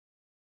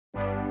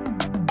Hello,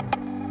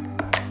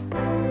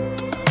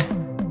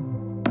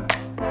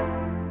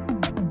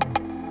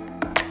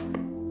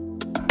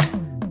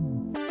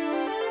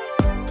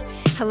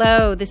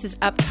 this is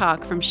Up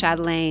Talk from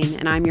Chatelaine,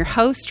 and I'm your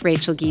host,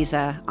 Rachel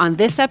Giza. On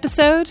this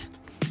episode,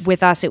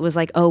 with us, it was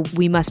like, oh,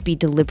 we must be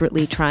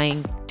deliberately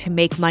trying to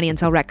make money and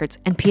sell records.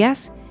 And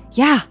P.S.,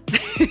 yeah.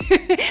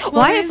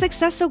 Why is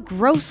success so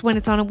gross when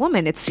it's on a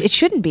woman? It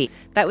shouldn't be.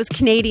 That was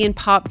Canadian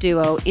pop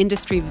duo,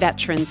 industry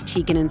veterans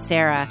Tegan and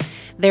Sara.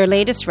 Their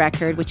latest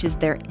record, which is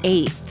their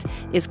 8th,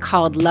 is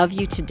called Love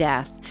You to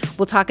Death.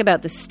 We'll talk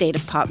about the state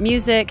of pop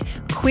music,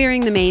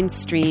 queering the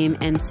mainstream,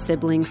 and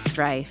sibling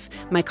strife.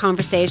 My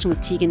conversation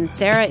with Tegan and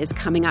Sara is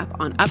coming up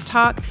on Up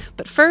Talk,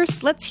 but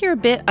first, let's hear a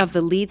bit of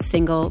the lead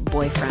single,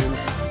 Boyfriend.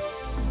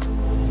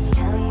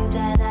 Tell you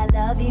that I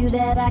love you,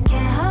 that I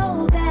can't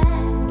hold back.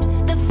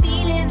 The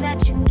feeling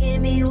that you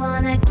give me,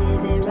 wanna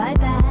give it right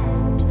back.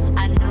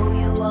 I know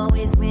you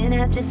always win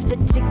at this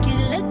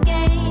particular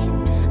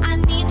game. I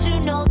need to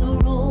know the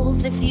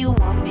rules if you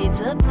want me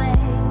to play.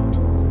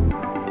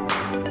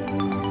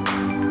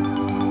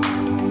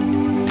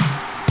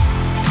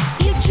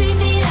 Treat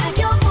me like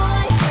your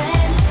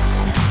boyfriend,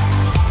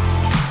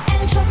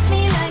 and trust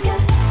me like a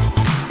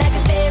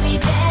very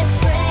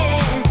best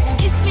friend.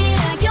 Kiss me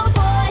like your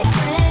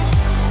boyfriend,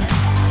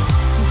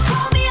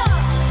 call me up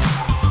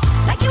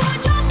like you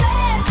want your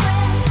best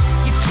friend.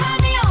 You turn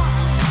me on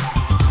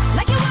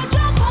like you want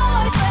your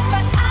boyfriend,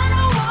 but I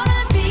don't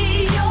wanna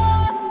be your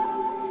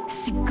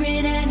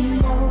secret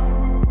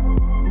anymore.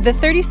 The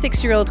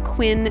 36-year-old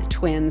Quinn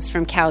twins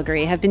from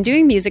Calgary have been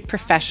doing music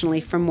professionally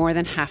for more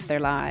than half their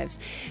lives.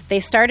 They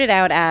started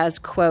out as,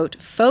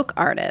 quote, folk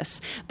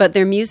artists, but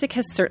their music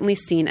has certainly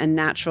seen a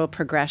natural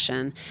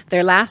progression.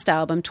 Their last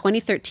album,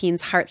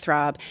 2013's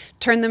Heartthrob,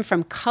 turned them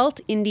from cult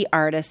indie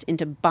artists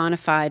into bona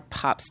fide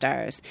pop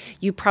stars.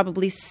 You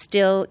probably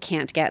still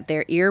can't get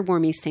their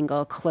earwormy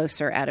single,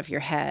 Closer, out of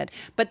your head.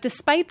 But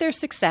despite their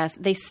success,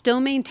 they still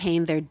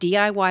maintain their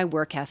DIY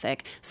work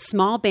ethic,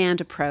 small band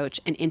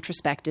approach, and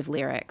introspective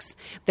lyrics.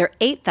 Their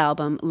 8th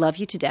album, Love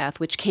You to Death,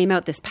 which came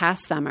out this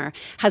past summer,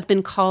 has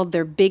been called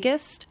their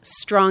biggest,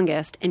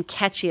 strongest, and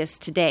catchiest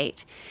to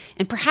date.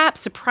 And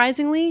perhaps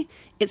surprisingly,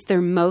 it's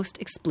their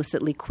most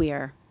explicitly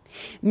queer.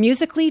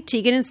 Musically,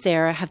 Tegan and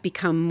Sara have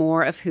become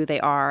more of who they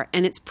are,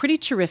 and it's pretty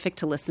terrific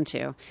to listen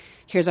to.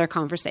 Here's our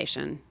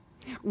conversation.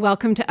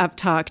 Welcome to Up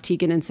Talk,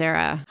 Tegan and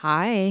Sara.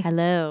 Hi.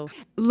 Hello.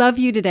 Love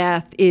You to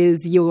Death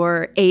is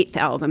your 8th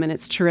album, and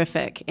it's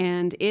terrific.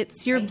 And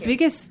it's your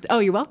biggest... Oh,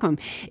 you're welcome.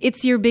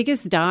 It's your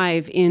biggest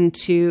dive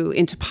into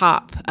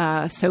pop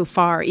so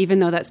far, even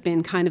though that's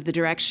been kind of the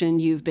direction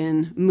you've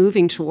been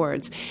moving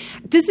towards.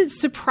 Does it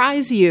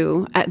surprise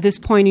you at this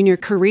point in your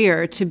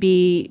career to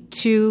be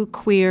 2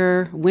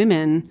 queer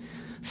women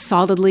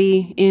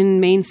solidly in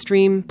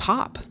mainstream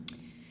pop?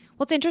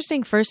 Well, it's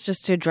interesting first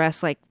just to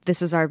address, like,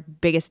 this is our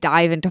biggest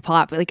dive into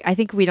pop. Like, I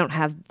think we don't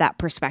have that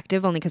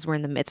perspective only because we're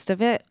in the midst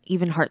of it.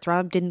 Even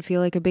Heartthrob didn't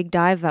feel like a big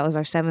dive. That was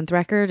our 7th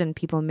record, and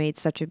people made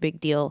such a big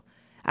deal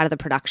out of the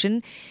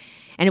production.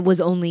 And it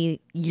was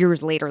only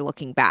years later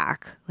looking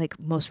back, like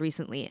most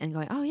recently, and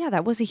going, oh yeah,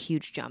 that was a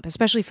huge jump,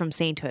 especially from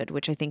Sainthood,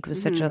 which I think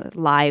was such a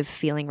live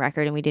feeling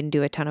record, and we didn't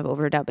do a ton of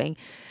overdubbing.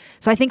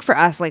 So I think for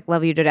us, like,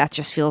 Love You to Death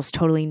just feels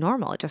totally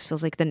normal. It just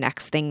feels like the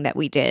next thing that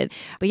we did.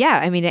 But yeah,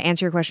 I mean, to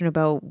answer your question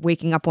about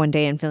waking up one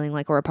day and feeling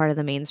like we're a part of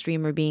the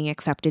mainstream or being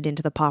accepted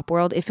into the pop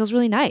world, it feels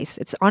really nice.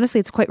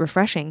 It's quite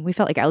refreshing. We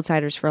felt like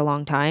outsiders for a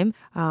long time.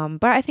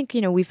 But I think,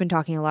 we've been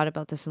talking a lot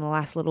about this in the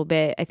last little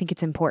bit. I think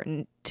it's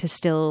important to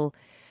still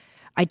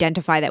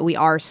identify that we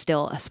are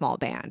still a small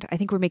band. I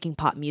think we're making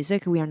pop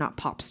music. We are not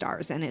pop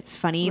stars. And it's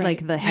funny, right.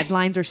 Like the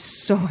headlines are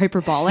so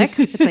hyperbolic.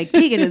 It's like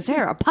Tegan and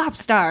Sara, pop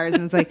stars.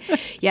 And it's like,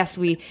 yes,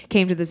 we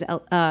came to this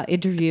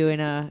interview in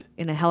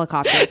a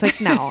helicopter. It's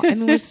like, no, I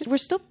mean, we're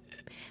still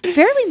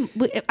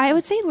I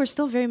would say we're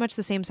still very much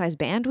the same size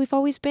band we've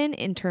always been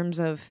in terms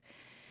of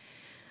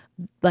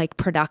like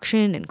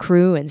production and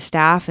crew and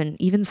staff and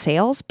even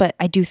sales, but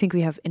I do think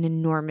we have an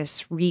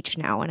enormous reach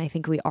now, and I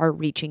think we are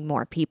reaching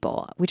more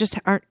people. We just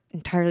aren't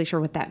entirely sure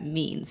what that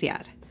means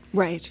yet.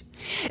 Right.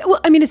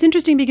 Well, I mean, it's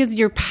interesting because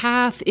your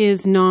path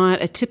is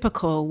not a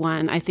typical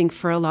one, I think,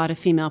 for a lot of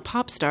female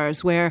pop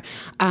stars where,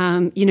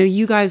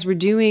 you guys were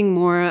doing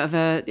more of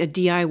a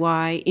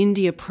DIY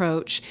indie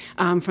approach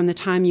from the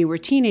time you were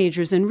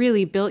teenagers and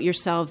really built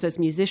yourselves as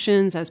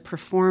musicians, as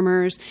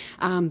performers,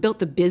 built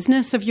the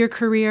business of your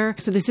career.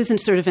 So this isn't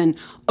sort of an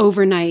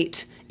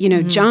overnight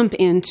jump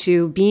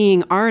into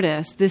being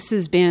artists. This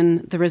has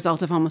been the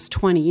result of almost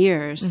 20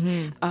 years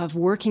of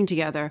working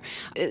together.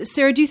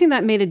 Sara, do you think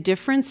that made a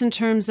difference in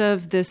terms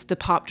of the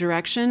pop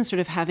direction,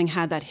 sort of having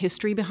had that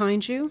history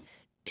behind you?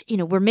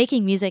 We're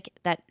making music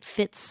that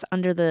fits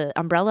under the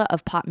umbrella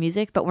of pop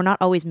music, but we're not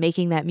always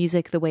making that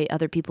music the way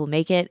other people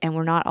make it, and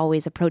we're not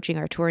always approaching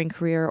our touring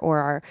career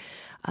or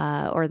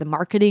the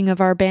marketing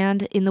of our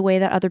band in the way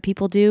that other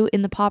people do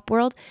in the pop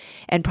world.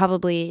 And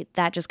probably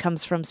that just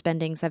comes from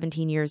spending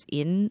 17 years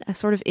in a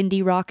sort of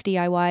indie rock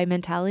DIY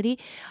mentality.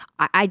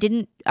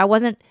 I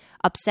wasn't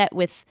upset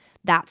with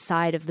that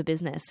side of the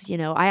business. You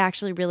know, I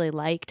actually really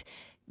liked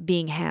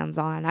being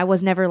hands-on. I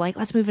was never like,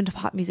 let's move into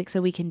pop music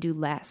so we can do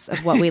less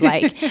of what we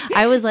like.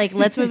 I was like,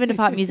 let's move into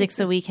pop music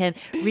so we can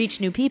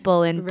reach new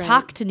people and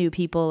talk to new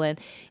people. And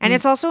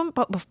it's also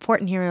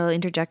important here, I'll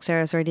interject,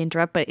 Sarah, sorry to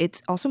interrupt, but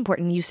it's also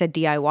important, you said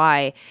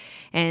DIY,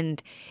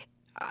 and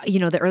you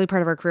know, the early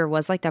part of our career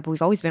was like that, but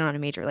we've always been on a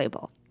major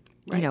label.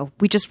 Right. You know,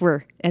 we just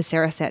were, as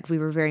Sarah said, we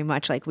were very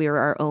much like we were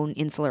our own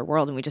insular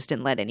world, and we just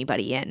didn't let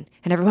anybody in.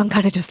 And everyone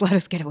kind of just let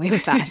us get away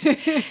with that.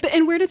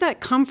 And where did that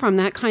come from,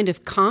 that kind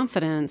of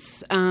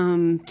confidence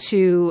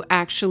to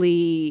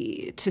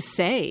actually to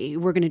say,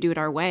 we're going to do it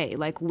our way?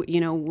 Like,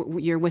 you know,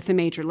 you're with a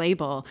major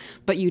label,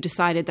 but you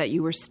decided that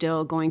you were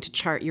still going to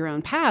chart your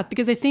own path.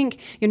 Because I think,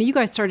 you know, you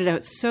guys started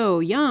out so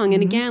young.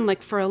 And again,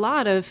 like for a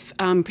lot of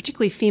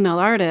particularly female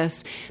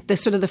artists, the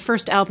sort of the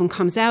first album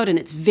comes out and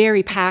it's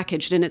very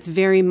packaged and it's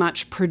very much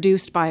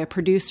produced by a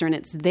producer, and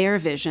it's their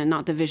vision,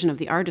 not the vision of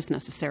the artist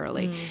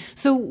necessarily.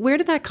 So where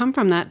did that come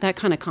from, that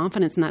kind of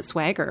confidence and that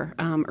swagger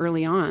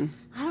early on?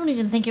 I don't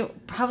even think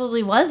it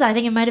probably was that. I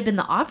think it might have been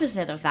the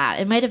opposite of that.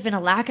 It might have been a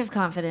lack of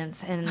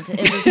confidence, and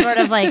it was sort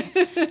of like,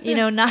 you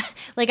know, not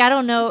like, I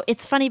don't know.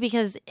 It's funny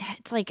because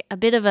it's like a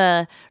bit of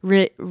a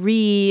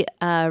remembering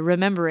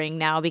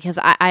now, because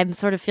I'm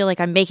sort of feel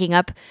like I'm making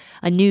up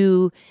a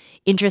new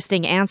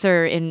interesting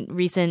answer in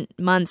recent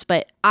months,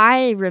 but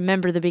I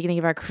remember the beginning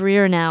of our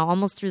career now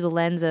almost through the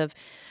lens of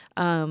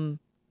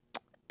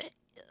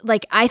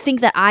like, I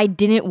think that I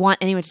didn't want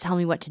anyone to tell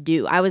me what to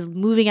do. I was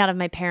moving out of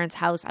my parents'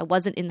 house. I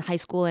wasn't in high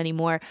school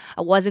anymore.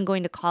 I wasn't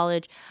going to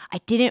college. I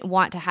didn't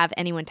want to have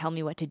anyone tell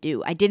me what to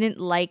do. I didn't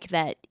like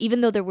that,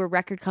 even though there were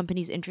record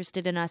companies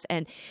interested in us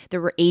and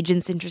there were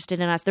agents interested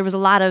in us, there was a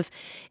lot of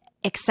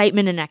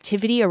excitement and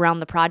activity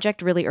around the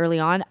project really early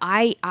on.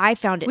 I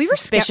found it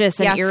suspicious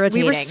and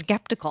irritating. We were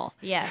skeptical.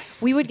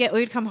 Yes. We would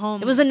come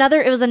home. It was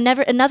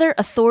another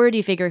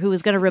authority figure who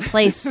was going to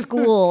replace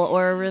school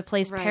or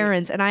replace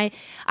parents. And I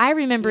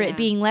remember it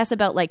being less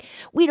about like,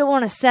 we don't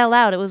want to sell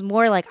out. It was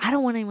more like, I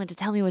don't want anyone to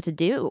tell me what to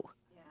do.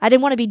 I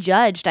didn't want to be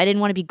judged. I didn't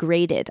want to be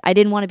graded. I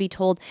didn't want to be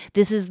told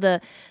this is the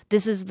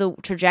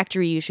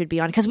trajectory you should be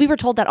on, because we were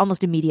told that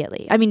almost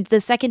immediately. I mean, the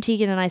second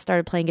Tegan and I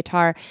started playing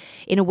guitar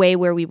in a way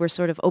where we were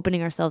sort of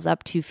opening ourselves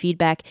up to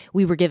feedback,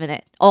 we were given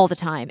it all the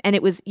time, and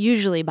it was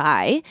usually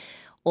by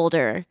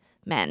older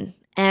men.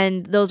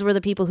 And those were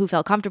the people who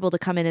felt comfortable to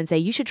come in and say,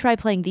 you should try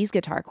playing these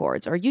guitar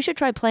chords, or you should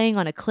try playing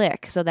on a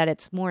click so that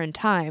it's more in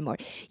time, or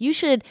you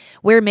should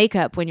wear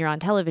makeup when you're on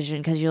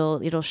television because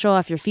it'll show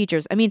off your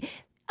features. I mean,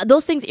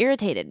 those things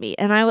irritated me,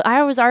 and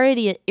I was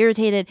already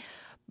irritated,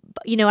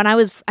 you know, and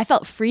I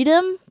felt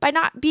freedom by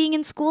not being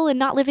in school and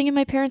not living in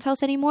my parents'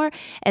 house anymore,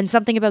 and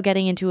something about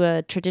getting into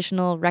a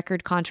traditional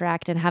record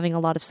contract and having a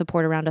lot of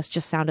support around us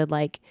just sounded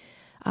like,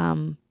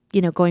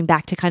 you know, going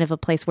back to kind of a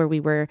place where we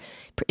were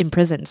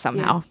imprisoned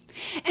somehow.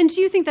 Yeah. And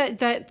do you think that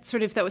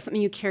that was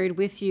something you carried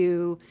with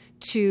you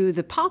to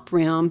the pop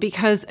realm?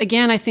 Because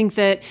again, I think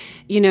that,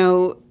 you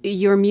know,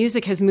 your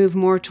music has moved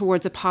more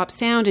towards a pop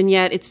sound, and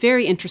yet it's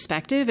very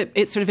introspective.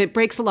 It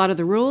breaks a lot of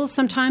the rules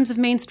sometimes of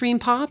mainstream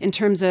pop in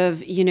terms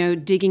of, you know,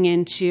 digging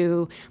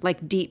into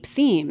like deep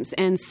themes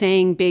and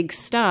saying big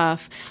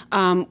stuff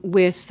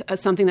with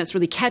something that's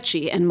really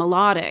catchy and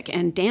melodic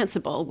and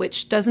danceable,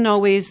 which that's not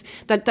always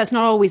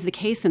the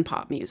case in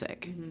pop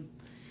music. Mm-hmm.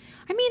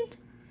 I mean,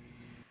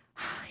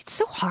 it's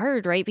so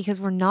hard, right? Because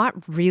we're not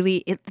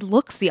really, it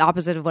looks the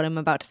opposite of what I'm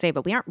about to say,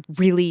 but we aren't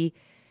really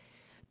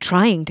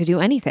trying to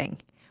do anything.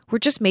 We're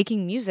just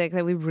making music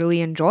that we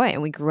really enjoy.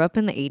 And we grew up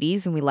in the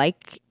 80s and we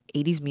like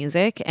 80s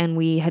music, and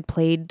we had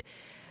played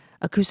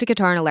acoustic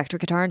guitar and electric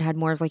guitar and had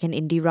more of like an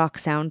indie rock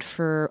sound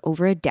for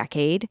over a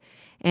decade.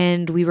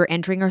 And we were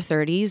entering our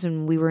 30s,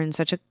 and we were in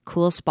such a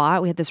cool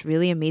spot. We had this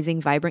really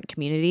amazing, vibrant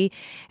community.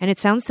 And it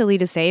sounds silly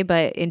to say,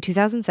 but in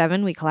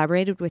 2007, we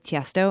collaborated with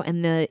Tiesto,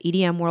 and the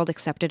EDM world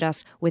accepted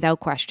us without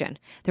question.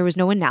 There was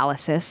no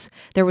analysis.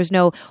 There was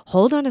no,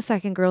 hold on a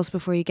second, girls,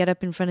 before you get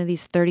up in front of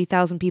these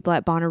 30,000 people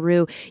at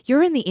Bonnaroo.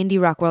 You're in the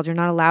indie rock world. You're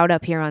not allowed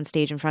up here on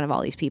stage in front of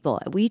all these people.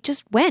 We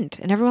just went,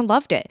 and everyone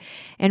loved it.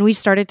 And we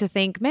started to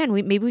think, man,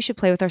 maybe we should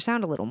play with our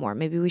sound a little more.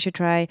 Maybe we should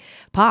try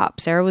pop.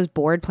 Sarah was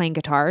bored playing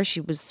guitar.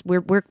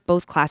 We're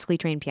both classically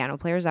trained piano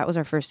players. That was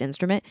our first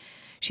instrument.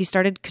 She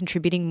started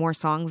contributing more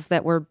songs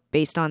that were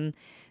based on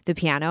the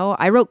piano.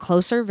 I wrote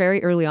Closer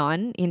very early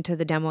on into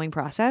the demoing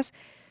process.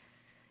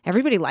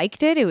 Everybody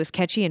liked it. It was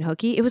catchy and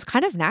hooky. It was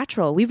kind of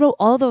natural. We wrote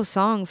all those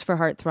songs for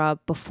Heartthrob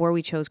before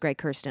we chose Greg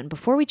Kurstin,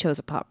 before we chose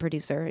a pop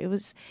producer.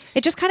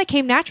 It just kind of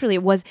came naturally.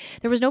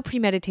 There was no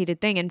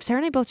premeditated thing. And Sarah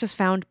and I both just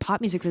found pop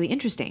music really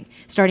interesting,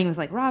 starting with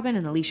like Robin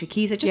and Alicia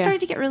Keys. It just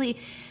started to get really...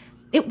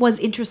 It was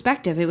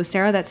introspective. It was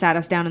Sarah that sat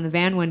us down in the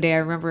van one day, I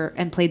remember,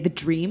 and played The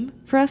Dream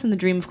for us. And The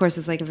Dream, of course,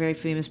 is like a very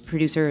famous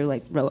producer who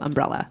like wrote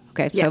Umbrella.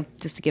 Okay, so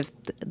just to give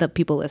the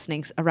people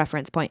listening a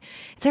reference point.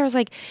 And Sarah was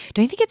like,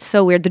 don't you think it's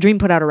so weird? The Dream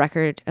put out a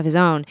record of his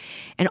own,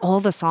 and all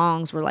the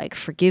songs were like,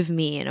 forgive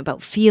me, and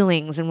about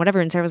feelings and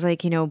whatever. And Sarah was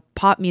like, you know,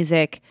 pop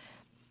music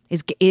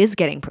is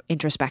getting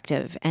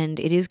introspective, and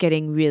it is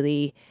getting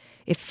really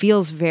it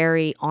feels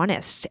very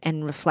honest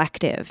and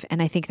reflective.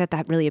 And I think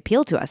that really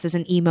appealed to us as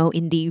an emo,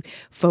 indie,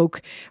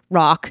 folk,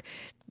 rock,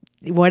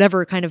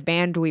 whatever kind of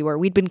band we were.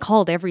 We'd been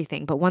called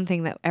everything, but one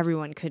thing that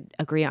everyone could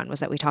agree on was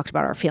that we talked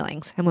about our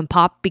feelings. And when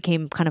pop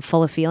became kind of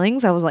full of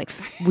feelings, I was like,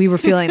 we were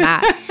feeling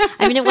that.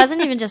 I mean, it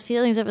wasn't even just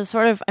feelings. It was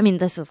sort of, I mean,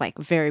 this is like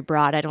very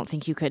broad. I don't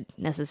think you could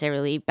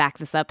necessarily back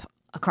this up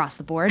across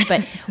the board.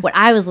 But what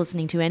I was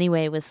listening to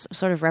anyway was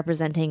sort of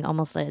representing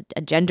almost a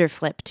gender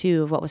flip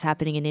too of what was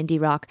happening in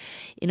indie rock.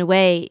 In a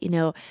way, you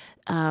know,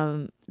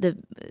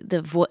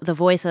 the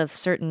voice of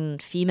certain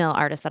female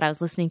artists that I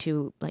was listening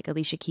to, like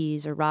Alicia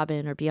Keys or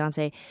Robin or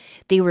Beyonce,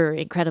 they were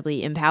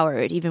incredibly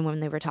empowered, even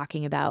when they were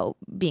talking about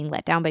being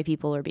let down by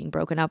people or being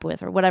broken up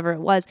with or whatever it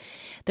was.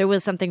 There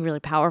was something really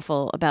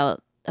powerful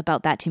about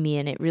that to me,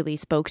 and it really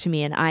spoke to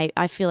me. And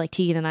I feel like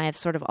Tegan and I have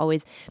sort of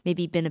always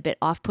maybe been a bit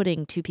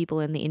off-putting to people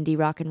in the indie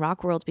rock and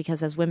rock world,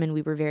 because as women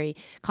we were very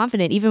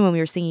confident. Even when we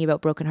were singing about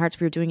broken hearts,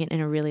 we were doing it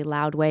in a really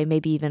loud way,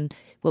 maybe even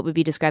what would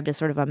be described as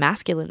sort of a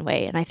masculine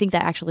way. And I think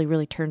that actually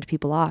really turned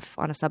people off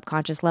on a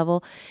subconscious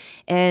level.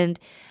 And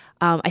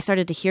I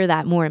started to hear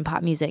that more in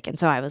pop music. And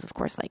so I was, of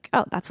course, like,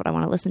 oh, that's what I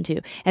want to listen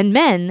to. And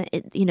men,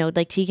 you know,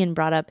 like Tegan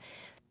brought up,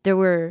 there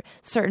were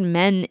certain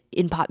men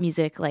in pop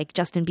music like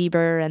Justin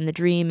Bieber and The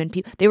Dream, and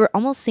people, they were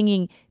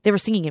singing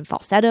in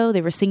falsetto.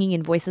 They were singing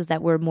in voices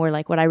that were more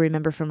like what I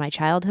remember from my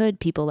childhood,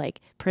 people like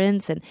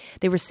Prince, and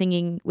they were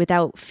singing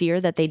without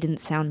fear that they didn't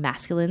sound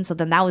masculine. So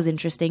then that was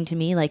interesting to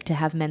me, like to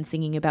have men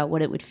singing about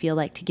what it would feel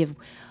like to give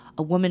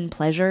a woman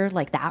pleasure.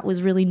 Like that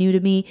was really new to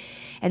me.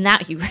 And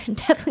that you were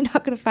definitely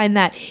not going to find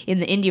that in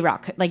the indie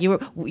rock. Like you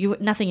were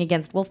nothing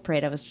against Wolf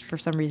Parade. I was, for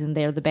some reason,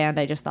 they're the band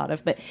I just thought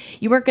of, but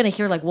you weren't going to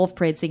hear like Wolf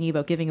Parade singing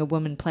about giving a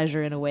woman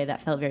pleasure in a way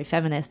that felt very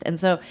feminist. And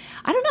so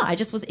I don't know, I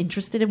just was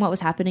interested in what was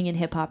happening in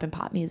hip hop and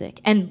pop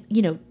music. And,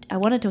 you know, I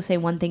wanted to say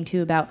one thing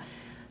too about,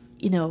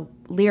 you know,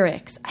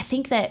 lyrics. I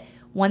think that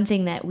one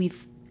thing that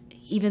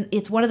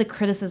it's one of the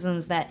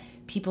criticisms that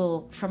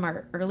people from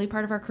our early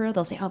part of our career,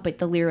 they'll say, oh, but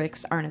the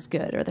lyrics aren't as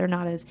good or they're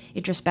not as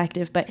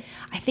introspective. But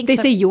I think they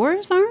say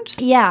yours aren't?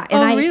 Yeah.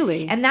 And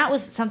really? And that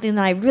was something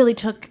that I really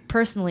took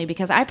personally,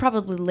 because I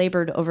probably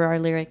labored over our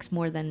lyrics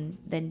more than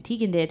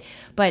Tegan did.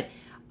 But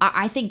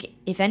I think,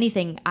 if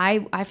anything,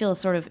 I feel a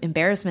sort of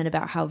embarrassment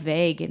about how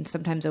vague and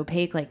sometimes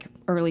opaque like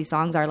early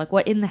songs are. Like,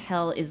 what in the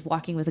hell is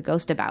Walking with a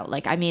Ghost about?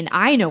 Like, I mean,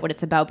 I know what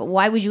it's about, but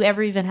why would you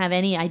ever even have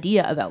any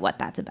idea about what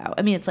that's about?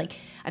 I mean, it's like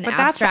an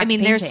abstract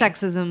painting. There's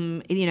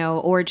sexism, you know,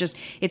 or just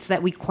it's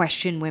that we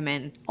question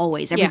women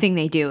always. Everything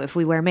they do. If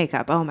we wear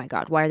makeup, oh my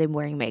God, why are they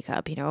wearing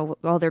makeup? You know,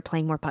 well, they're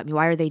playing more pop.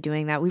 Why are they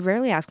doing that? We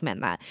rarely ask men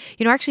that.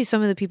 You know, actually,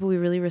 some of the people we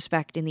really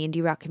respect in the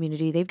indie rock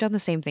community, they've done the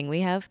same thing we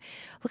have.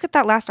 Look at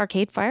that last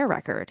Arcade Fire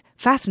record.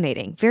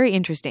 Fascinating. Very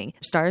interesting.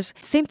 Stars,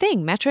 same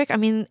thing. Metric. I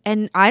mean,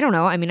 and I don't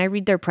know. I mean, I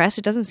read their press.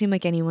 It doesn't seem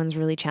like anyone's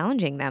really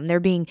challenging them. They're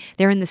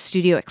in the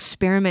studio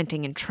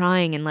experimenting and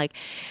trying. And like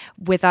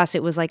with us,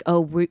 it was like,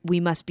 oh, we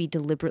must be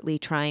deliberately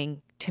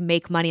trying to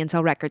make money and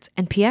sell records.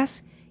 And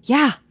P.S.,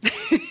 yeah.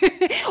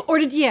 Or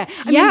did, yeah.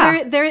 I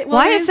mean,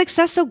 why is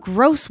success so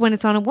gross when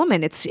it's on a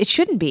woman? It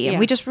shouldn't be. And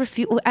we just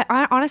refuse.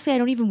 Honestly, I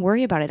don't even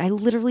worry about it. I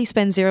literally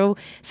spend 0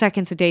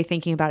 seconds a day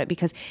thinking about it,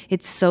 because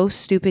it's so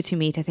stupid to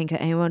me to think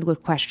that anyone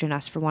would question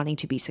us for wanting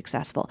to be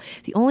successful.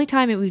 The only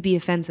time it would be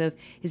offensive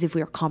is if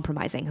we are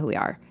compromising who we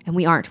are. And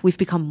we aren't. We've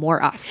become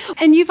more us.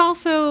 And you've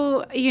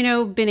also, you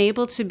know, been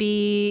able to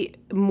be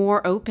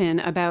more open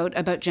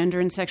about gender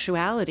and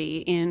sexuality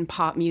in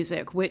pop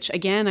music, which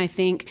again, I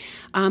think,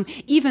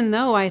 even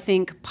though I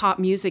think pop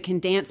music and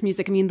dance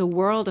music, I mean, the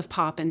world of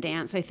pop and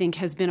dance, I think,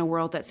 has been a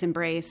world that's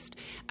embraced,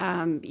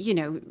 you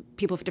know,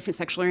 people of different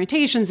sexual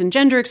orientations and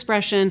gender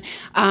expression.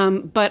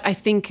 But I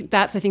think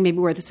that's, maybe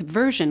where the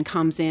subversion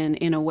comes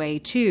in a way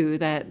too,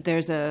 that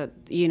there's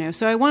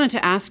so I wanted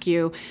to ask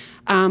you,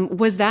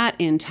 was that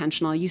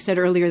intentional? You said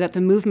earlier that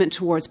the movement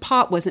towards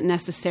pop wasn't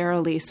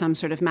necessarily some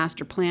sort of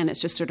master plan. It's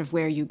just sort of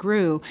where you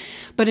grew.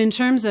 But in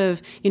terms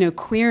of, you know,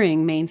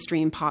 queering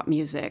mainstream pop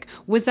music,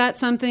 was that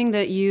something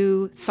that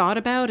you thought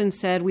about and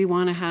said, we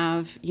want to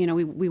have, you know,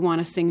 we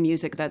want to sing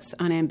music that's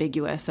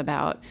unambiguous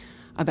about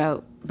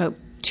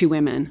two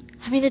women?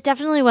 I mean, it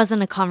definitely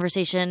wasn't a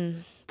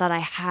conversation that I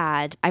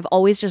had. I've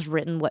always just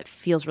written what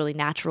feels really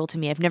natural to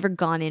me. I've never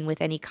gone in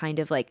with any kind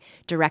of like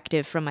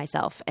directive from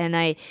myself. And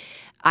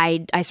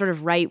I sort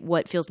of write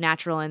what feels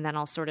natural, and then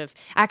I'll sort of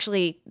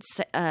actually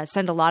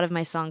send a lot of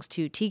my songs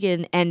to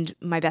Tegan and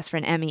my best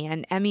friend Emmy.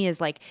 And Emmy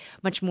is like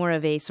much more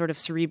of a sort of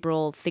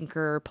cerebral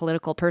thinker,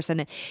 political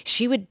person. And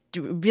she would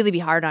really be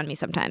hard on me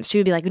sometimes. She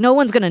would be like, no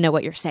one's going to know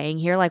what you're saying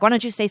here. Like, why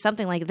don't you say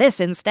something like this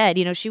instead?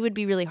 You know, she would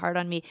be really hard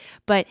on me.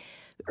 But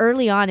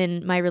early on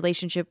in my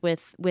relationship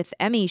with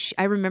Emmy,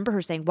 I remember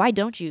her saying, why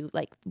don't you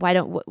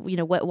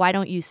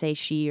say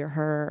she or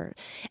her?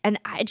 And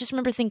I just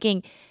remember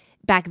thinking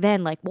back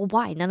then, like, well,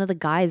 why? None of the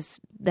guys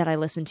that I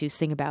listen to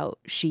sing about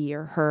she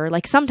or her.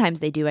 Like,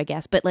 sometimes they do, I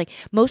guess, but like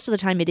most of the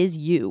time it is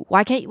you.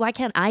 Why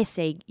can't I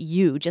say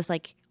you, just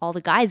like all the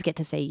guys get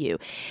to say you?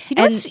 You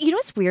know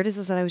what's weird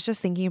is that I was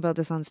just thinking about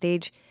this on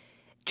stage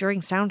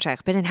during soundcheck,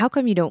 but then how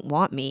come you don't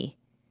want me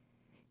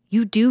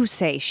you do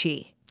say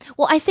she.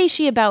 Well, I say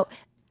she about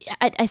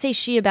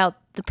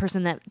the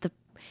person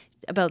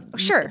about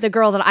Sure. the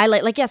girl that I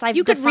like. Like, yes, I've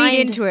You could read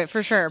defined- into it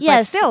for sure.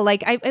 Yes. But still,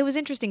 like, it was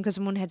interesting because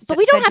someone had But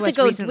we don't said have to us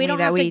go- we recently don't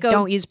that have to we go-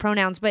 don't use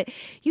pronouns. But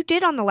you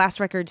did on the last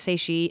record say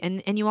she,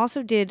 and you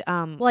also did.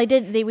 Well, I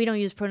did. We don't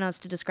use pronouns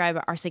to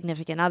describe our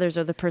significant others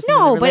or the person.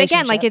 No, in the but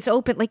again, like relationship. it's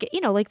open. Like,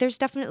 you know, like there's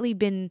definitely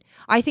been.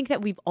 I think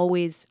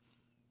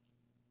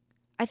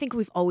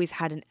we've always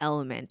had an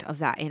element of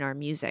that in our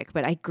music,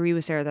 but I agree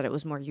with Sarah that it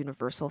was more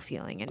universal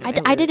feeling. And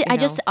I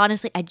just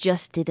honestly, I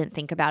just didn't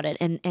think about it.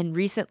 And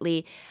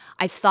recently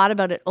I've thought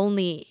about it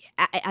only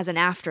as an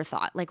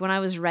afterthought. Like when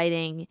I was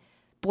writing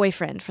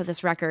Boyfriend for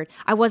this record,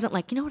 I wasn't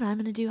like, you know what I'm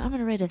going to do? I'm going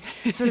to write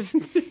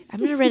I'm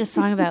going to write a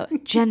song about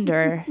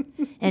gender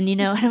and, you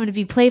know, and I'm going to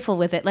be playful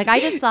with it. Like I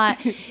just thought,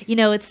 you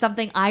know, it's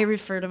something I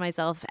refer to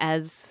myself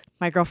as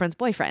my girlfriend's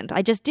boyfriend.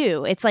 I just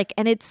do. It's like,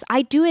 and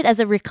I do it as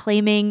a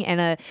reclaiming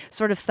and a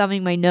sort of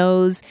thumbing my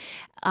nose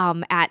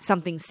at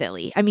something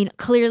silly. I mean,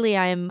 clearly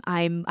I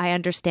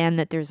understand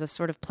that there's a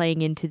sort of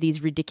playing into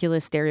these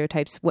ridiculous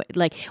stereotypes.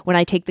 Like when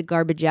I take the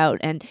garbage out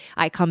and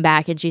I come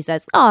back and she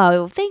says,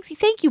 "Oh,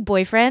 thank you,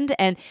 boyfriend,"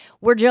 and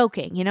we're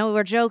joking. You know,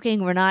 we're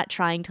joking. We're not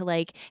trying to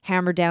like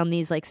hammer down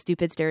these like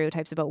stupid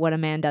stereotypes about what a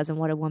man does and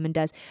what a woman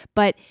does.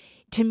 But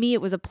to me,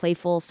 it was a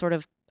playful sort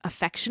of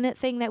affectionate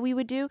thing that we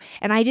would do,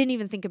 and I didn't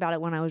even think about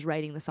it when I was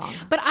writing the song.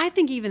 But I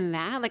think even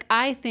that, like,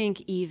 I think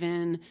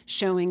even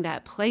showing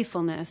that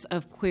playfulness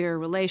of queer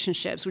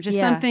relationships, which is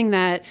something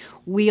that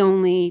we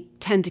only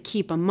tend to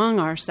keep among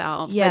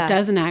ourselves, that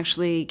doesn't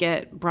actually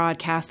get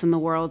broadcast in the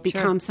world,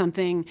 becomes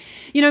something,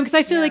 you know, because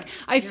I feel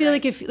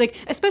like if, like,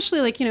 especially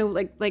like, you know,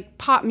 like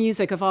pop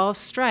music of all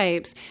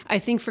stripes, I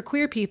think for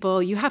queer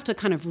people, you have to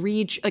kind of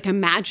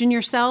imagine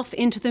yourself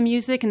into the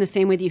music in the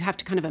same way that you have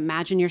to kind of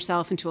imagine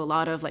yourself into a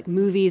lot of like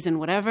movies and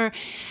whatever.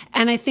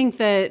 And I think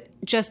that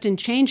just in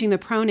changing the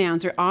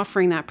pronouns or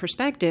offering that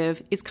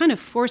perspective, it's kind of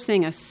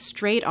forcing a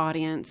straight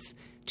audience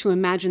to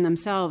imagine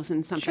themselves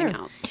in something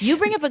else. You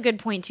bring up a good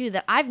point too,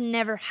 that I've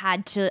never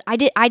had to. I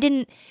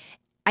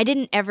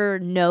didn't ever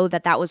know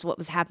that was what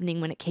was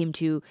happening when it came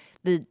to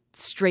the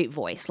straight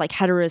voice, like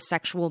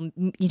heterosexual,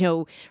 you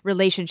know,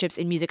 relationships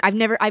in music. I've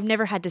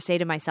never had to say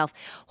to myself,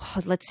 oh,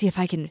 let's see if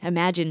I can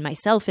imagine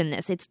myself in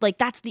this. It's like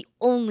that's the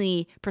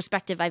only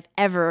perspective I've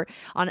ever,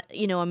 on,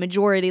 you know, a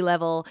majority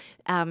level,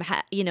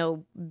 you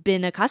know,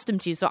 been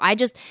accustomed to. So I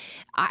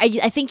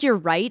think you're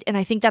right, and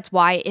I think that's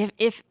why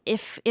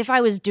if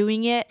I was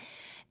doing it.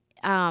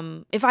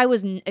 If I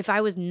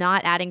was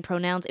not adding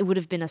pronouns, it would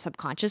have been a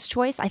subconscious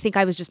choice. I think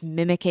I was just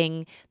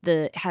mimicking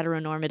the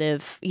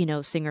heteronormative, you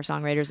know,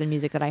 singer-songwriters and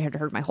music that I had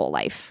heard my whole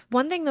life.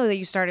 One thing though that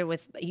you started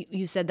with,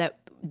 you said that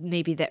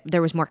maybe that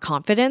there was more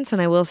confidence,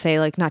 and I will say,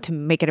 like, not to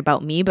make it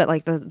about me, but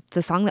like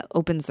the song that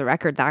opens the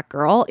record, That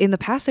Girl, in the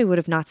past I would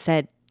have not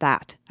said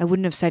that. I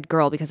wouldn't have said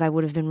girl because I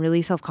would have been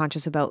really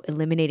self-conscious about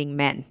eliminating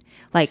men.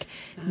 Like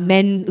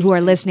men who are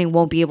listening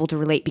won't be able to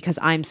relate because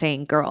I'm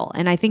saying girl.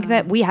 And I think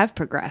that we have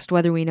progressed,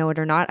 whether we know it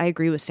or not. I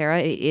agree with Sarah.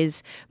 It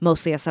is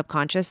mostly a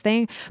subconscious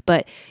thing.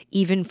 But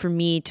even for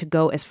me to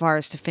go as far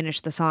as to finish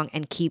the song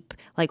and keep,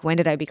 like, when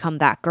did I become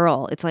that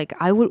girl? It's like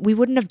we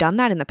wouldn't have done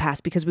that in the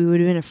past because we would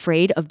have been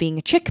afraid of being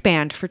a chick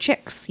band for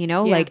chicks, you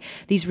know? Like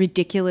these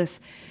ridiculous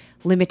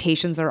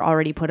limitations are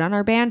already put on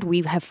our band.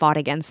 We have fought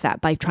against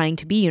that by trying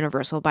to be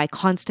universal, by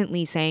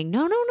constantly saying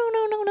no,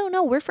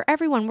 we're for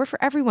everyone,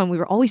 we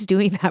were always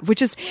doing that,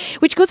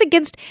 which goes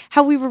against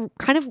how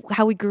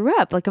we grew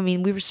up. Like, I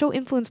mean, we were so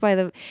influenced by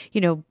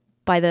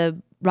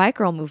the Riot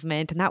Girl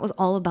movement, and that was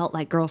all about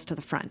like girls to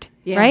the front,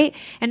 right?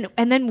 And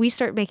then we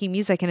start making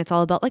music, and it's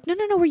all about like no,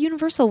 we're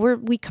universal.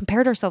 We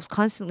compared ourselves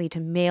constantly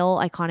to male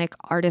iconic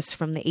artists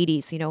from the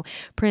 80s, you know,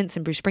 Prince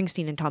and Bruce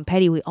Springsteen and Tom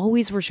Petty. We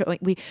always were showing.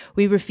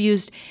 We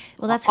refused.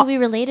 Well, that's who we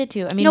related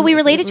to. I mean, no, we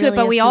related to it,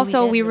 but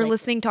really we were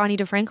listening to Ani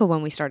DeFranco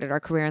when we started our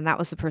career, and that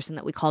was the person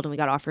that we called when we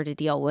got offered a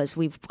deal. Was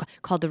we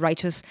called the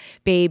Righteous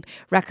Babe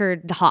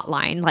record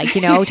hotline, like, you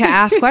know, to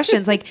ask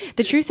questions. Like,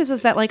 the truth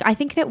is that, like, I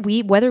think that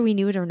whether we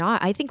knew it or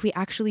not, I think we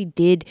actually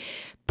did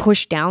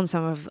push down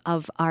some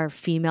of our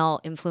female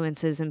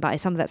influences and by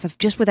some of that stuff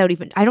just without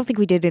even, I don't think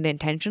we did it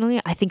intentionally.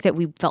 I think that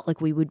we felt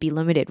like we would be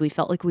limited. We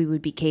felt like we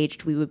would be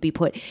caged. We would be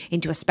put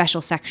into a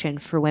special section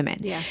for women.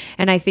 Yeah.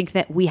 And I think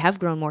that we have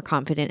grown more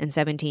confident in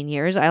 17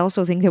 years. I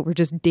also think that we're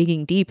just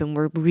digging deep and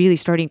we're really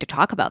starting to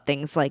talk about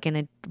things like in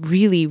a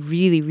really,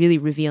 really, really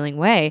revealing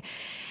way.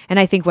 And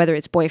I think whether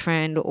it's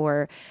Boyfriend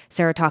or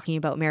Sarah talking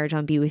about Marriage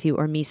on Be With You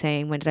or me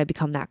saying, when did I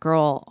become that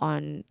girl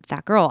on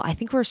That Girl, I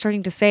think we're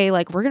starting to say,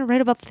 like, we're going to write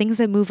about the things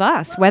that move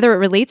us, whether it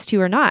relates to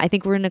or not. I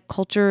think we're in a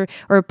culture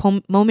or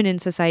a moment in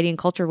society and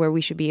culture where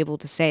we should be able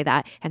to say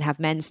that and have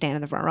men stand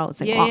in the front row and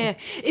sing along. Yeah.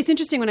 It's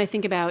interesting when I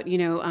think about, you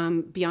know,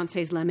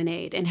 Beyonce's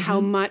Lemonade and how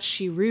much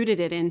she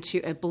rooted it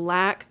into a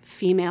Black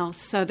female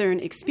Southern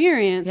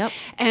experience. Yep.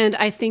 And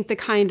I think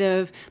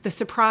the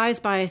surprise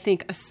by, I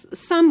think,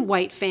 some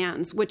white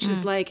fans, which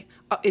is like,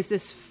 is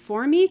this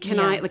for me? Can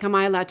Yeah. I, like, am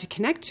I allowed to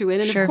connect to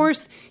it? And Sure. of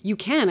course you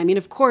can. I mean,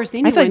 of course,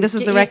 anyone. I feel like this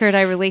is the record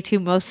I relate to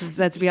most of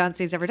that's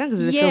Beyonce's ever done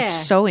because it Yeah.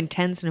 feels so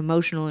intense and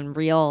emotional and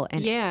real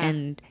and Yeah.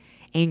 and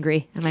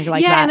angry, and I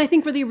like yeah, that. and I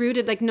think really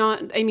rooted, like,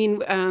 not, I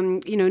mean,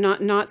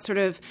 not sort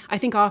of, I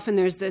think often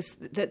there's this,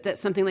 that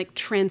something like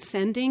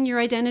transcending your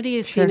identity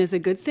is seen as a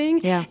good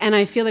thing. Yeah. And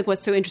I feel like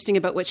what's so interesting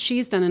about what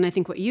she's done, and I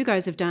think what you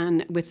guys have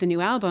done with the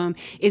new album,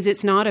 is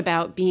it's not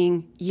about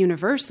being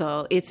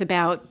universal. It's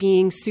about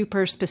being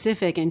super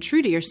specific and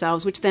true to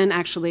yourselves, which then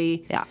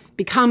actually Yeah.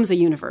 becomes a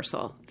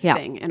universal Yeah.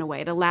 thing in a way.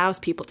 It allows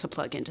people to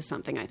plug into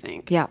something, I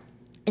think. Yeah.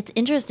 It's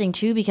interesting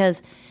too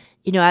because,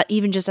 you know,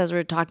 even just as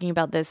we're talking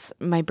about this,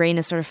 my brain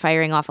is sort of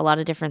firing off a lot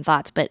of different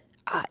thoughts. But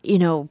you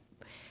know,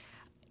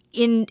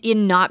 in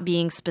not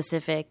being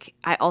specific,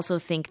 I also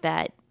think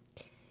that,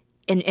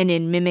 and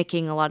in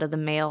mimicking a lot of the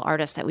male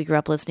artists that we grew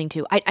up listening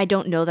to, I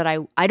don't know that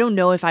I don't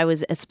know if I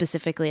was as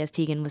specifically as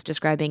Tegan was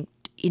describing,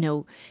 you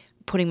know,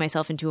 putting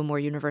myself into a more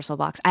universal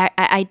box.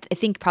 I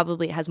think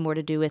probably it has more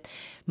to do with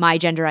my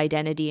gender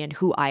identity and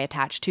who I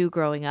attached to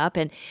growing up.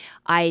 And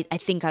I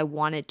think I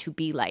wanted to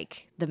be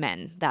like the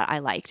men that I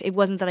liked. It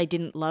wasn't that I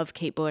didn't love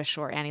Kate Bush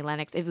or Annie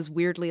Lennox. It was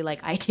weirdly like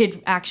I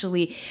did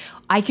actually,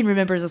 I can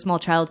remember as a small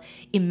child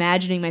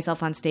imagining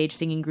myself on stage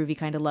singing Groovy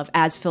Kind of Love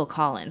as Phil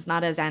Collins,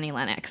 not as Annie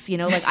Lennox. You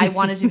know, like I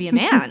wanted to be a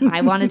man.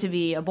 I wanted to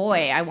be a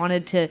boy. I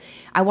wanted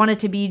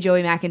to be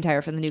Joey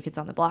McIntyre from the New Kids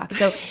on the Block.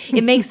 So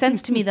it makes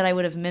sense to me that I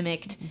would have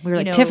mimicked. We were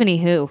like, you know, Tiffany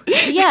who?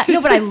 Yeah,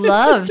 no, but I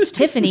loved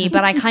Tiffany,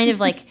 but I kind of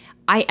like,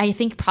 I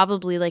think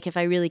probably like if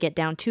I really get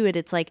down to it,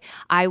 it's like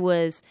I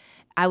was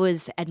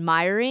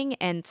admiring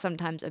and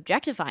sometimes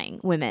objectifying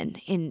women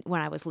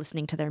when I was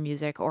listening to their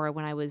music, or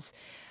when I was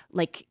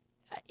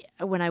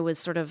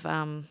sort of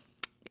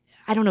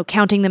I don't know,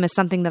 counting them as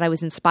something that I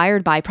was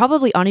inspired by.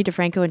 Probably Ani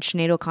DeFranco and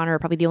Sinead O'Connor are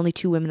probably the only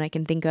two women I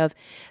can think of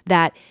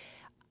that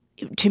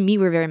to me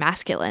were very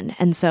masculine.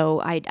 And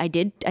so I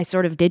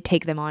sort of did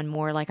take them on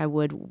more like I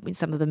would with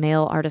some of the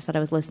male artists that I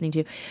was listening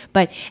to.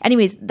 But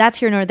anyways, that's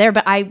here nor there.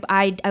 But I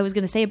was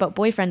going to say about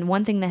Boyfriend,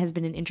 one thing that has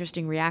been an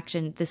interesting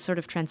reaction, this sort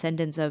of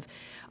transcendence of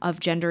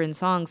gender in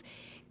songs,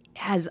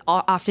 has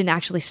often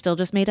actually still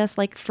just made us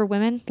like for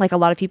women. Like a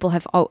lot of people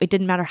have, it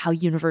didn't matter how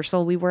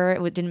universal we were.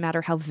 It didn't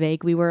matter how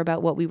vague we were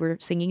about what we were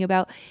singing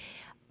about.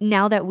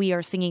 Now that we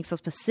are singing so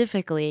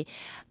specifically,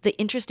 the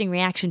interesting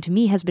reaction to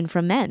me has been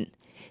from men.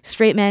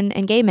 Straight men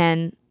and gay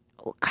men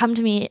come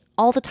to me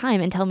all the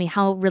time and tell me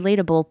how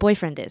relatable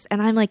Boyfriend is.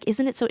 And I'm like,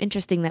 isn't it so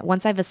interesting that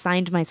once I've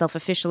assigned myself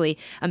officially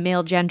a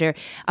male gender,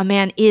 a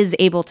man is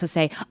able to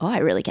say, oh, I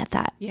really get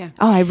that. Yeah.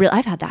 Oh,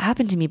 I've had that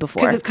happen to me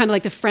before. Because it's kind of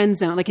like the friend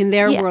zone. Like in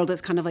their Yeah. world,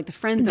 it's kind of like the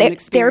friend zone They're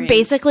experience.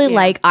 basically Yeah.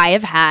 like, I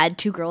have had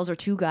two girls or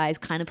two guys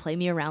kind of play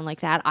me around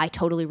like that. I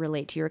totally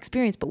relate to your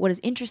experience. But what is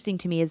interesting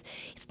to me is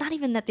it's not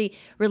even that they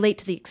relate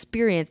to the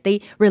experience.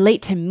 They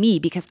relate to me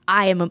because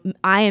I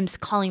am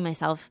calling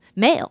myself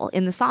male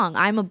in the song.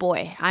 I'm a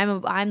boy.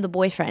 I'm the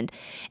boyfriend.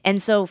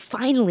 And so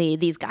finally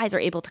these guys are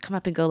able to come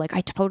up and go like,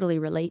 I totally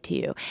relate to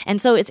you. And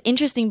so it's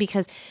interesting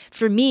because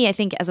for me, I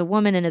think as a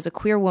woman and as a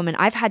queer woman,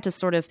 I've had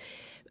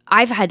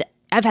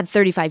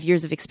 35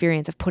 years of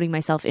experience of putting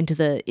myself into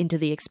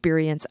the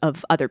experience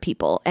of other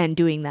people and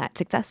doing that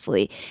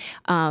successfully.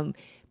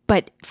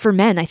 But for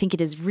men, I think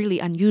it is really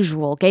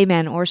unusual, gay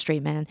men or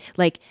straight men.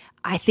 Like,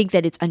 I think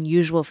that it's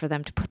unusual for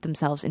them to put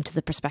themselves into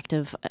the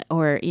perspective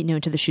or,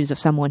 into the shoes of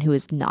someone who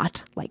is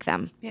not like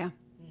them. Yeah.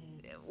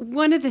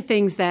 One of the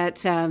things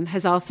that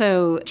has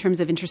also, in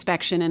terms of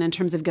introspection and in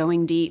terms of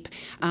going deep,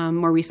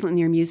 more recently in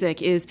your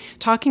music, is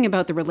talking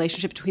about the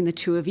relationship between the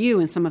two of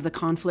you and some of the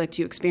conflict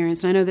you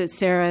experienced. And I know that,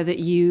 Sarah, that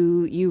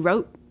you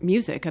wrote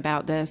music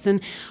about this. And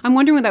I'm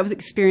wondering what that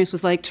experience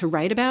was like to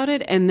write about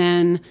it and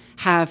then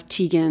have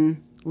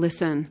Tegan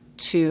listen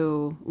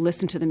to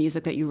the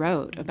music that you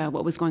wrote about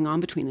what was going on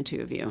between the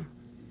two of you.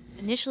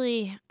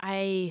 Initially,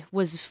 I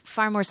was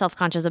far more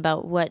self-conscious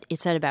about what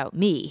it said about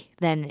me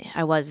than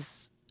I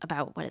was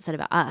about what it said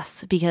about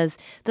us, because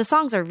the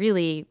songs are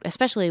really,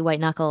 especially White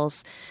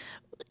Knuckles,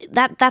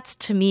 that's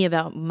to me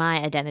about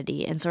my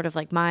identity and sort of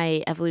like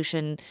my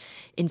evolution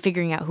in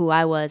figuring out who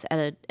I was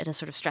at a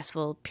sort of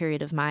stressful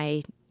period of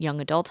my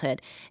young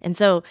adulthood. And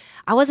so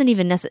I wasn't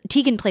even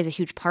Tegan plays a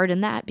huge part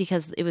in that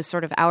because it was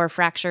sort of our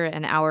fracture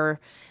and our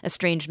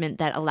estrangement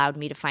that allowed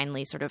me to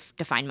finally sort of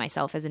define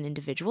myself as an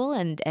individual,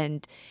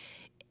 and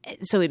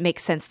so it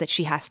makes sense that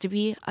she has to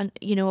be,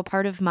 a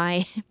part of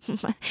my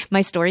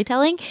my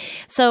storytelling.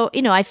 So,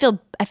 I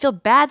feel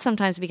bad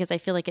sometimes because I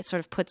feel like it sort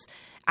of puts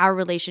our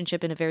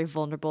relationship in a very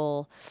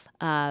vulnerable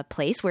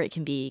place where it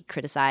can be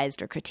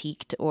criticized or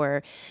critiqued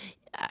or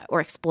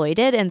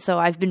exploited. And so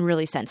I've been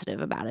really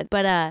sensitive about it.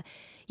 But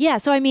yeah,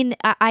 so I mean,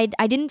 I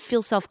didn't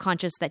feel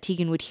self-conscious that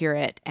Tegan would hear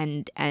it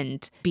and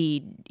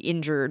be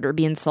injured or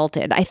be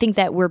insulted. I think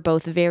that we're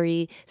both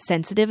very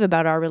sensitive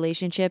about our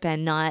relationship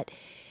and not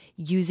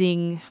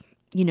using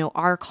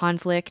our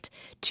conflict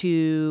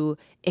to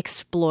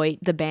exploit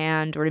the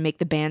band or to make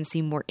the band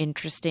seem more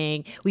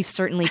interesting. We've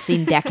certainly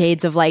seen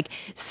decades of like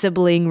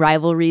sibling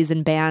rivalries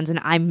in bands, and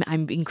I'm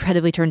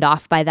incredibly turned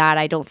off by that.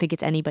 I don't think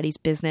it's anybody's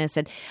business,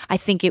 and I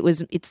think it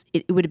would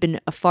have been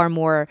a far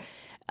more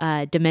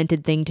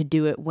demented thing to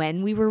do it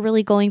when we were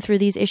really going through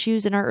these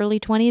issues in our early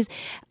 20s.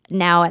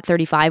 Now at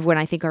 35, when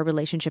I think our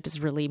relationship is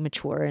really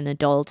mature and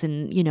adult,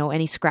 and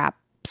any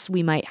scraps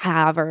we might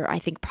have are, I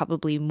think,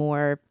 probably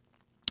more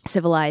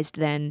civilized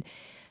than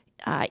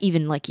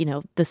even like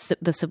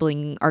the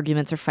sibling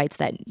arguments or fights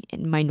that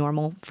my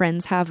normal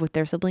friends have with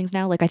their siblings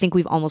now. Like I think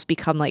we've almost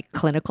become like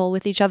clinical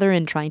with each other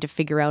and trying to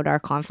figure out our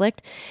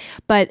conflict,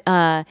 but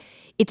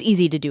it's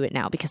easy to do it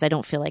now because I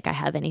don't feel like I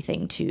have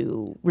anything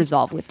to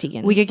resolve with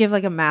Tegan. We could give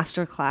like a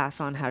master class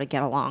on how to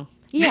get along.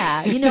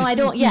 Yeah,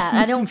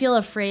 I don't feel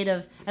afraid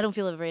of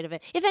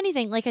it. If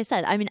anything, like I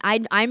said, I mean,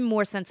 I'm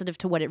more sensitive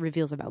to what it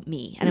reveals about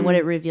me and what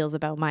it reveals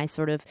about my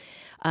sort of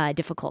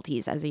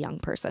difficulties as a young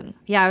person.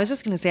 Yeah, I was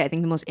just going to say, I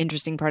think the most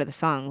interesting part of the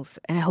songs,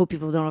 and I hope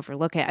people don't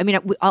overlook it. I mean,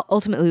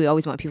 ultimately, we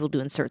always want people to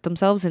insert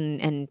themselves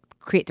and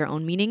create their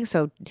own meaning.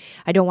 So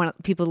I don't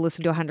want people to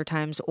listen to 100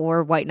 times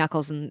or White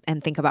Knuckles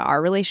and think about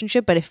our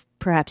relationship. But if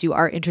perhaps you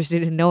are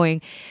interested in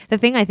knowing, the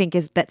thing I think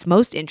that's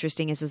most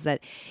interesting is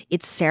that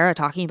it's Sara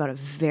talking about a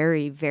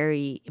very,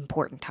 very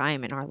important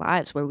time in our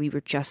lives where we were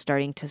just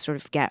starting to sort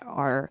of get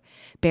our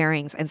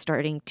bearings and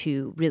starting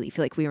to really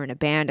feel like we were in a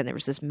band, and there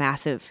was this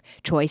massive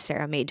choice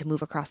Sara made to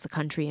move across the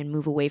country and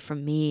move away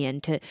from me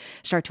and to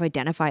start to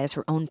identify as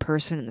her own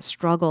person, and the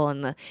struggle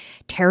and the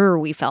terror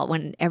we felt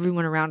when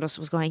everyone around us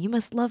was going, you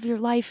must love your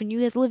life and you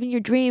guys live in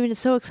your dream and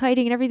it's so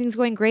exciting and everything's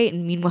going great.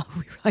 And meanwhile,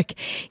 we were like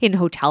in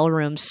hotel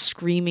rooms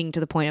screaming to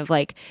the point of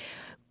like,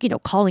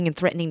 calling and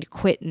threatening to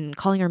quit and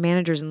calling our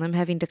managers and them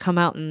having to come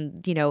out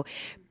and,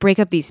 break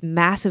up these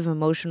massive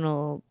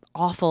emotional,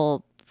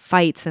 awful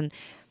fights. And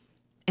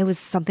it was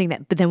something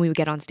but then we would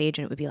get on stage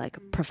and it would be like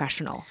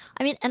professional.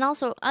 I mean, and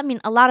also,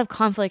 a lot of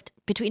conflict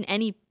between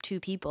any two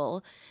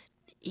people,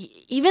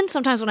 even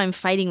sometimes when I'm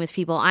fighting with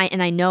people,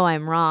 I know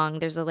I'm wrong,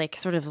 there's a like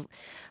sort of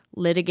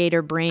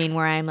litigator brain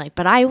where I'm like,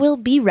 but I will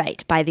be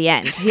right by the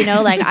end,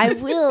 like I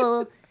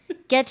will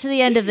get to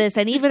the end of this.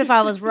 And even if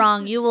I was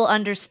wrong, you will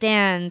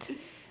understand,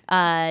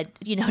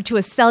 to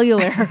a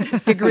cellular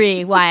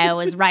degree why I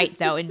was right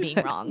though in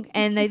being wrong.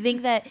 And I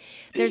think that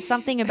there's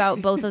something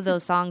about both of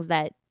those songs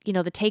that,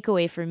 the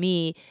takeaway for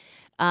me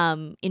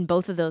in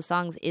both of those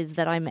songs is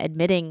that I'm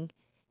admitting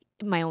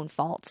my own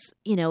faults.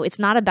 It's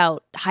not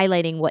about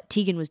highlighting what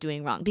Tegan was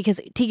doing wrong,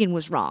 because Tegan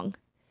was wrong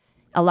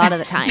a lot of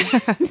the time.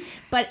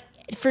 But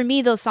for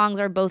me, those songs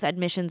are both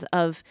admissions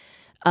of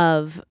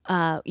I'm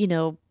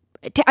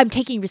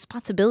taking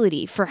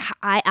responsibility for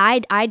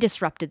I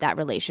disrupted that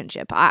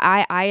relationship.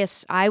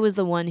 I was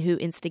the one who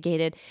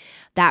instigated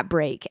that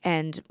break,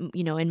 and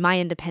and my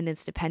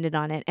independence depended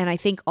on it. And I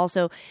think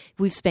also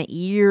we've spent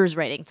years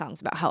writing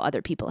songs about how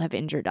other people have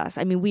injured us.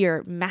 I mean, we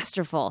are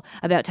masterful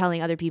about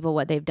telling other people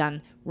what they've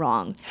done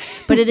wrong,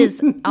 but it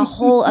is a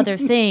whole other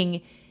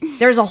thing.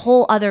 There's a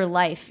whole other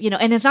life,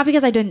 and it's not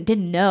because I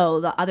didn't know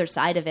the other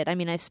side of it. I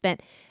mean, I've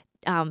spent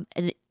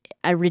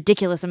a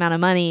ridiculous amount of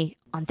money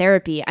on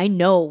therapy. I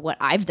know what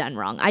I've done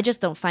wrong. I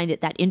just don't find it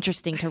that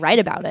interesting to write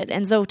about it.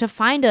 And so to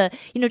find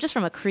just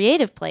from a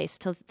creative place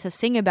to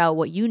sing about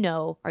what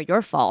are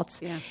your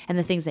faults and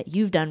the things that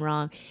you've done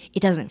wrong, it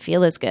doesn't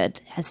feel as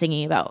good as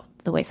singing about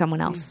the way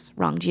someone else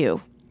wronged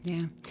you.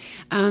 Yeah.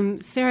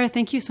 Sara,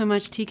 thank you so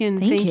much.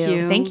 Tegan, thank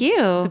you. Thank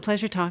you. It's a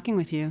pleasure talking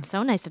with you.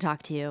 So nice to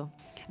talk to you.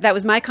 That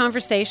was my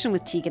conversation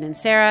with Tegan and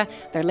Sara.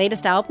 Their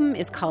latest album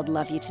is called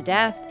Love You to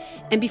Death.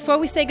 And before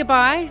we say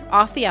goodbye,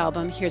 off the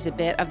album, here's a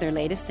bit of their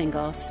latest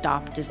single,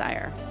 Stop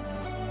Desire.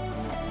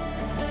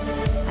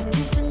 I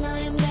can't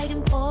deny I'm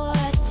begging for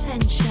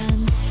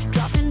attention,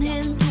 dropping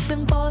hints,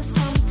 hoping for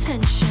some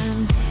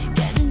tension,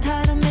 getting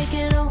tired of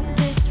making all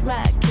this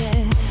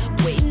racket,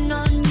 waiting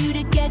on you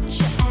to get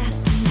your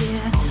ass in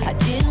gear. I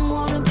didn't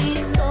want to be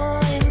so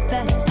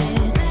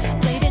invested,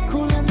 played it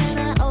cool and then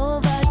I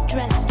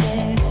overdressed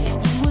it.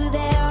 You were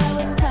there, I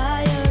was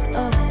tired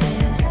of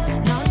this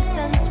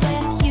nonsense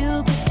where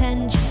you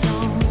pretend you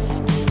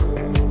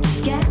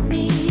don't get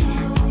me,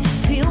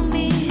 feel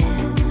me,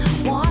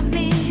 want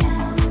me,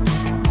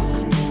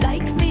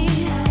 like me,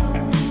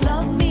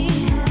 love me,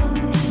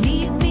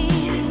 need me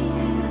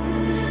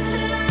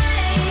tonight.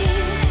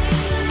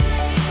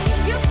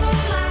 If you feel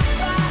my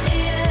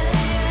fire,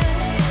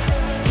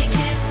 you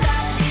can't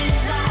stop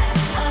desire.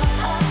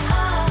 Oh, oh,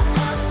 oh,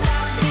 oh,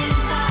 stop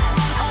desire.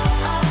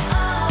 Oh, oh,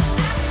 oh,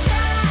 I've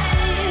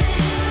tried,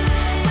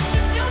 but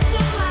you feel to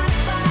my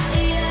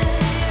fire.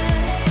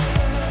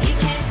 You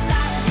can't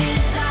stop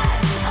desire.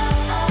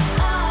 Oh, oh,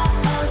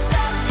 oh, oh,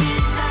 stop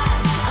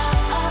desire.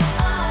 Oh, oh,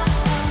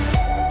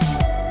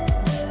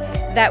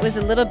 oh. That was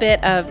a little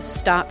bit of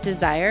Stop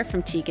Desire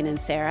from Tegan and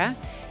Sara.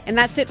 And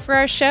that's it for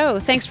our show.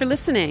 Thanks for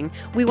listening.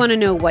 We want to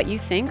know what you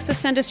think, so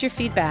send us your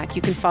feedback.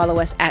 You can follow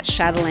us at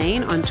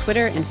Chatelaine on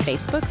Twitter and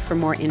Facebook for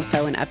more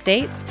info and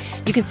updates.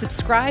 You can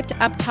subscribe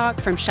to Up Talk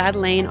from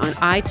Chatelaine on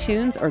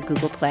iTunes or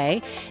Google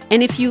Play.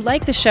 And if you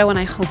like the show, and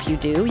I hope you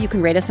do, you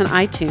can rate us on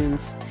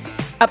iTunes.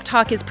 Up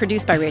Talk is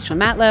produced by Rachel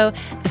Matlow.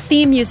 The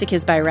theme music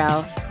is by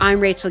Ralph. I'm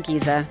Rachel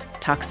Giza.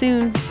 Talk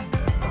soon.